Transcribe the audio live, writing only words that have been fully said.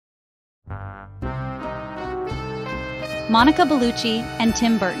Monica Bellucci and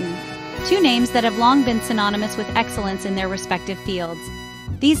Tim Burton, two names that have long been synonymous with excellence in their respective fields.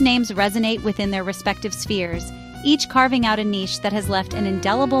 These names resonate within their respective spheres, each carving out a niche that has left an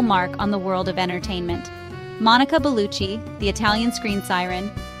indelible mark on the world of entertainment. Monica Bellucci, the Italian screen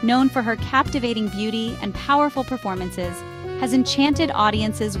siren, known for her captivating beauty and powerful performances, has enchanted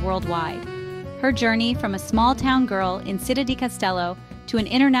audiences worldwide. Her journey from a small-town girl in Città di Castello to an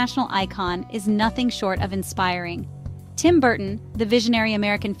international icon is nothing short of inspiring. Tim Burton, the visionary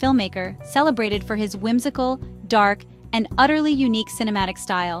American filmmaker, celebrated for his whimsical, dark, and utterly unique cinematic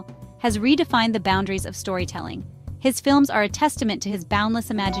style, has redefined the boundaries of storytelling. His films are a testament to his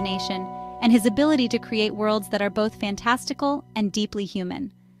boundless imagination and his ability to create worlds that are both fantastical and deeply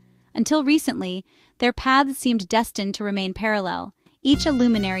human. Until recently, their paths seemed destined to remain parallel, each a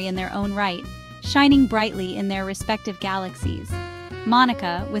luminary in their own right, shining brightly in their respective galaxies.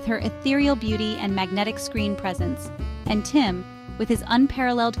 Monica, with her ethereal beauty and magnetic screen presence, and Tim, with his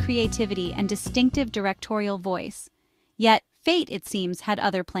unparalleled creativity and distinctive directorial voice. Yet, fate, it seems, had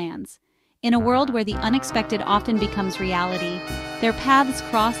other plans. In a world where the unexpected often becomes reality, their paths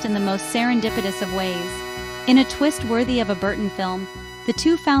crossed in the most serendipitous of ways. In a twist worthy of a Burton film, the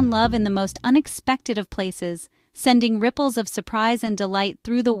two found love in the most unexpected of places, sending ripples of surprise and delight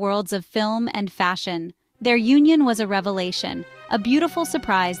through the worlds of film and fashion. Their union was a revelation, a beautiful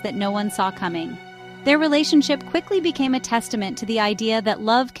surprise that no one saw coming. Their relationship quickly became a testament to the idea that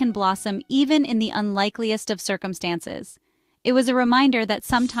love can blossom even in the unlikeliest of circumstances. It was a reminder that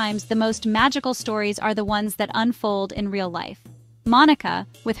sometimes the most magical stories are the ones that unfold in real life. Monica,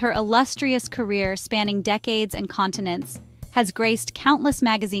 with her illustrious career spanning decades and continents, has graced countless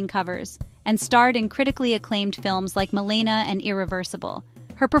magazine covers and starred in critically acclaimed films like Milena and Irreversible.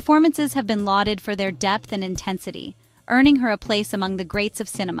 Her performances have been lauded for their depth and intensity, earning her a place among the greats of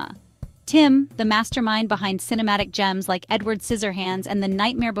cinema. Tim, the mastermind behind cinematic gems like Edward Scissorhands and The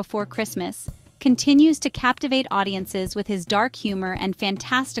Nightmare Before Christmas, continues to captivate audiences with his dark humor and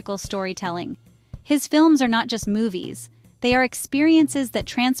fantastical storytelling. His films are not just movies, they are experiences that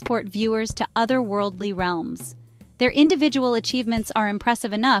transport viewers to otherworldly realms. Their individual achievements are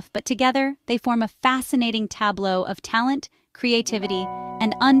impressive enough, but together they form a fascinating tableau of talent, creativity,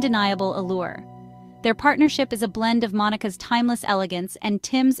 and undeniable allure. Their partnership is a blend of Monica's timeless elegance and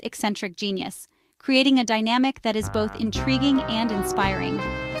Tim's eccentric genius, creating a dynamic that is both intriguing and inspiring.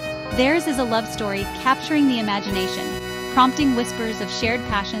 Theirs is a love story capturing the imagination, prompting whispers of shared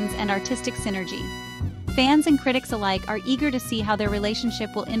passions and artistic synergy. Fans and critics alike are eager to see how their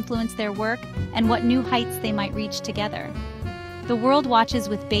relationship will influence their work and what new heights they might reach together. The world watches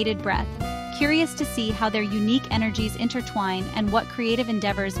with bated breath, curious to see how their unique energies intertwine and what creative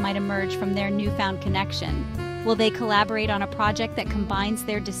endeavors might emerge from their newfound connection. Will they collaborate on a project that combines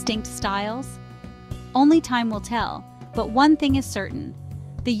their distinct styles? Only time will tell, but one thing is certain.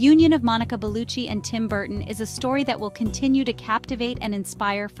 The union of Monica Bellucci and Tim Burton is a story that will continue to captivate and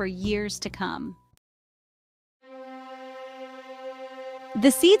inspire for years to come. The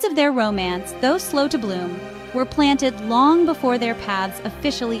seeds of their romance, though slow to bloom, were planted long before their paths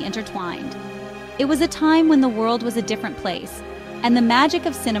officially intertwined. It was a time when the world was a different place, and the magic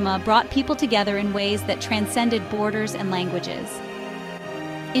of cinema brought people together in ways that transcended borders and languages.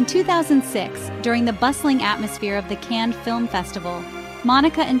 In 2006, during the bustling atmosphere of the Cannes Film Festival,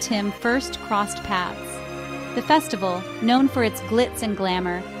 Monica and Tim first crossed paths. The festival, known for its glitz and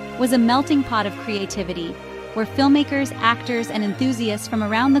glamour, was a melting pot of creativity, where filmmakers, actors, and enthusiasts from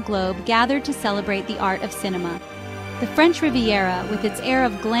around the globe gathered to celebrate the art of cinema. The French Riviera, with its air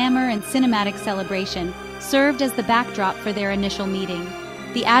of glamour and cinematic celebration, served as the backdrop for their initial meeting.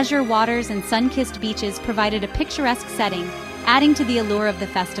 The azure waters and sun-kissed beaches provided a picturesque setting, adding to the allure of the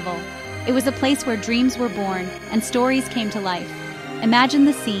festival. It was a place where dreams were born and stories came to life. Imagine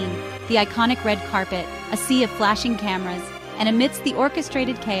the scene, the iconic red carpet, a sea of flashing cameras, and amidst the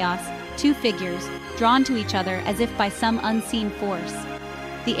orchestrated chaos, two figures, drawn to each other as if by some unseen force.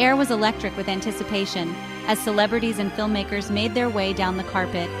 The air was electric with anticipation, as celebrities and filmmakers made their way down the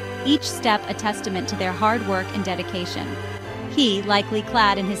carpet, each step a testament to their hard work and dedication. He, likely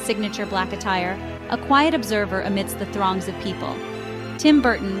clad in his signature black attire, a quiet observer amidst the throngs of people. Tim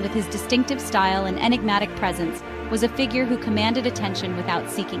Burton, with his distinctive style and enigmatic presence, was a figure who commanded attention without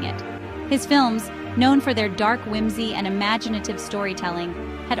seeking it. His films, known for their dark whimsy and imaginative storytelling,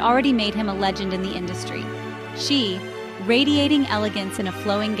 had already made him a legend in the industry. She, radiating elegance in a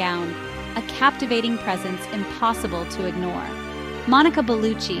flowing gown, a captivating presence impossible to ignore. Monica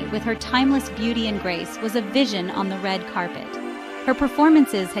Bellucci, with her timeless beauty and grace, was a vision on the red carpet. Her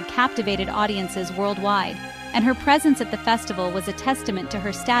performances had captivated audiences worldwide, and her presence at the festival was a testament to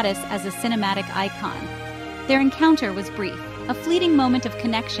her status as a cinematic icon. Their encounter was brief, a fleeting moment of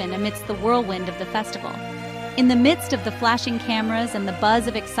connection amidst the whirlwind of the festival. In the midst of the flashing cameras and the buzz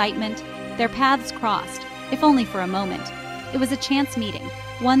of excitement, their paths crossed, if only for a moment. It was a chance meeting,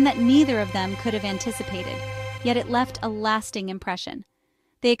 one that neither of them could have anticipated, yet it left a lasting impression.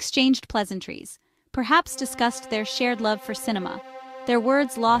 They exchanged pleasantries, perhaps discussed their shared love for cinema, their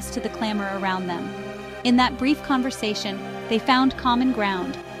words lost to the clamor around them. In that brief conversation, they found common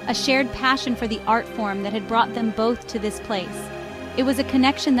ground, a shared passion for the art form that had brought them both to this place. It was a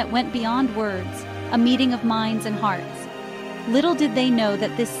connection that went beyond words, a meeting of minds and hearts. Little did they know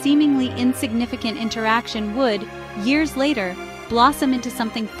that this seemingly insignificant interaction would, years later, blossom into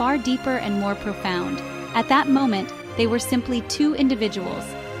something far deeper and more profound. At that moment, they were simply two individuals,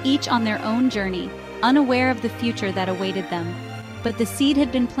 each on their own journey, unaware of the future that awaited them. But the seed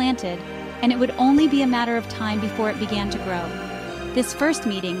had been planted, and it would only be a matter of time before it began to grow. This first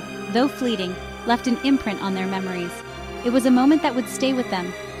meeting, though fleeting, left an imprint on their memories. It was a moment that would stay with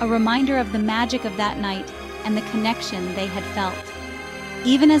them, a reminder of the magic of that night and the connection they had felt.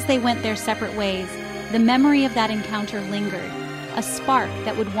 Even as they went their separate ways, the memory of that encounter lingered, a spark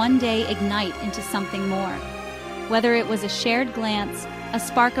that would one day ignite into something more. Whether it was a shared glance, a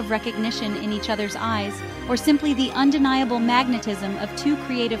spark of recognition in each other's eyes, or simply the undeniable magnetism of two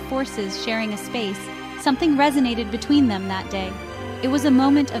creative forces sharing a space, something resonated between them that day. It was a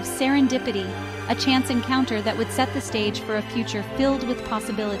moment of serendipity, a chance encounter that would set the stage for a future filled with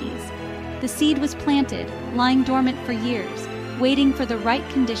possibilities. The seed was planted, lying dormant for years, waiting for the right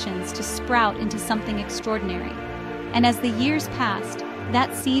conditions to sprout into something extraordinary. And as the years passed,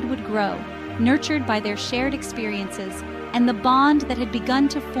 that seed would grow, nurtured by their shared experiences and the bond that had begun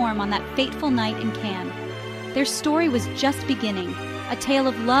to form on that fateful night in Cannes. Their story was just beginning, a tale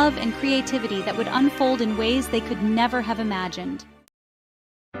of love and creativity that would unfold in ways they could never have imagined.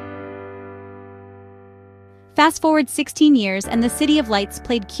 Fast forward 16 years and the City of Lights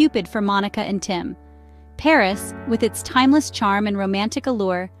played Cupid for Monica and Tim. Paris, with its timeless charm and romantic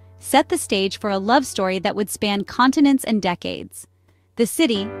allure, set the stage for a love story that would span continents and decades. The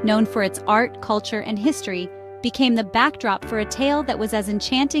city, known for its art, culture, and history, became the backdrop for a tale that was as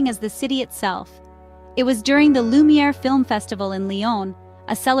enchanting as the city itself. It was during the Lumière Film Festival in Lyon,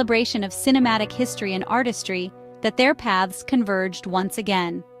 a celebration of cinematic history and artistry, that their paths converged once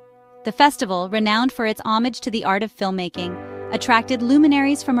again. The festival, renowned for its homage to the art of filmmaking, attracted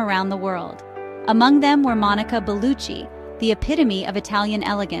luminaries from around the world. Among them were Monica Bellucci, the epitome of Italian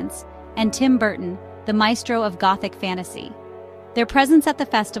elegance, and Tim Burton, the maestro of Gothic fantasy. Their presence at the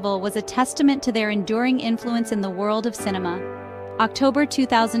festival was a testament to their enduring influence in the world of cinema. October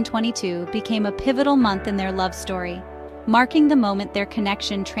 2022 became a pivotal month in their love story, marking the moment their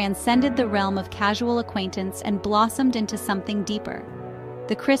connection transcended the realm of casual acquaintance and blossomed into something deeper.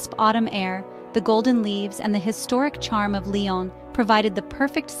 The crisp autumn air, the golden leaves, and the historic charm of Lyon provided the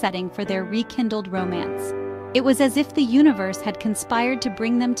perfect setting for their rekindled romance. It was as if the universe had conspired to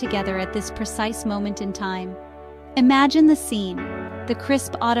bring them together at this precise moment in time. Imagine the scene: the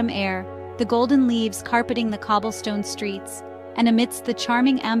crisp autumn air, the golden leaves carpeting the cobblestone streets, and amidst the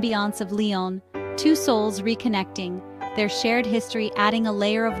charming ambiance of Lyon, two souls reconnecting, their shared history adding a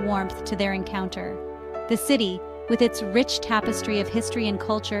layer of warmth to their encounter. The city, with its rich tapestry of history and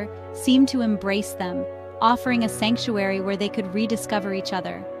culture, seemed to embrace them, offering a sanctuary where they could rediscover each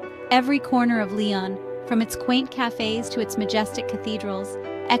other. Every corner of Lyon, from its quaint cafes to its majestic cathedrals,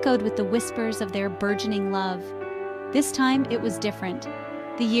 echoed with the whispers of their burgeoning love. This time it was different.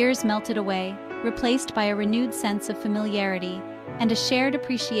 The years melted away, replaced by a renewed sense of familiarity and a shared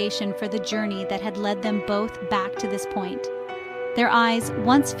appreciation for the journey that had led them both back to this point. Their eyes,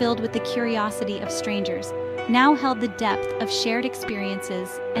 once filled with the curiosity of strangers, now held the depth of shared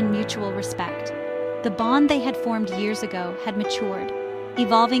experiences and mutual respect. The bond they had formed years ago had matured,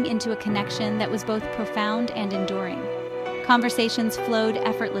 evolving into a connection that was both profound and enduring. Conversations flowed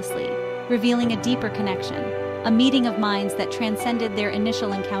effortlessly, revealing a deeper connection, a meeting of minds that transcended their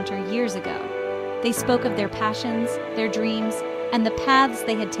initial encounter years ago. They spoke of their passions, their dreams, and the paths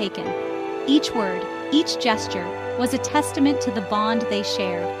they had taken. Each word, each gesture, was a testament to the bond they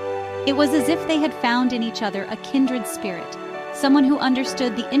shared. It was as if they had found in each other a kindred spirit, someone who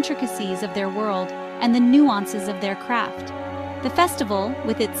understood the intricacies of their world and the nuances of their craft. The festival,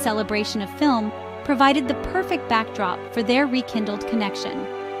 with its celebration of film, provided the perfect backdrop for their rekindled connection.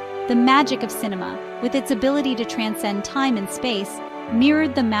 The magic of cinema, with its ability to transcend time and space,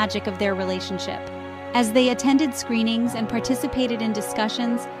 mirrored the magic of their relationship. As they attended screenings and participated in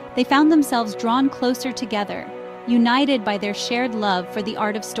discussions, they found themselves drawn closer together, united by their shared love for the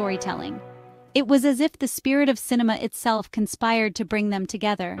art of storytelling. It was as if the spirit of cinema itself conspired to bring them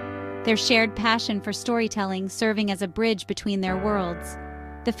together, their shared passion for storytelling serving as a bridge between their worlds.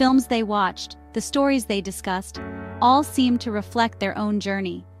 The films they watched, the stories they discussed, all seemed to reflect their own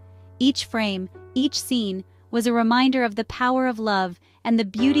journey. Each frame, each scene, was a reminder of the power of love and the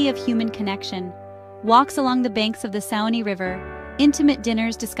beauty of human connection. Walks along the banks of the Saône River, intimate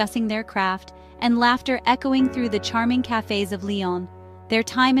dinners discussing their craft, and laughter echoing through the charming cafes of Lyon. Their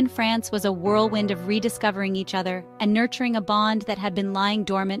time in France was a whirlwind of rediscovering each other and nurturing a bond that had been lying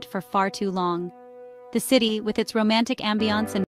dormant for far too long. The city, with its romantic ambiance and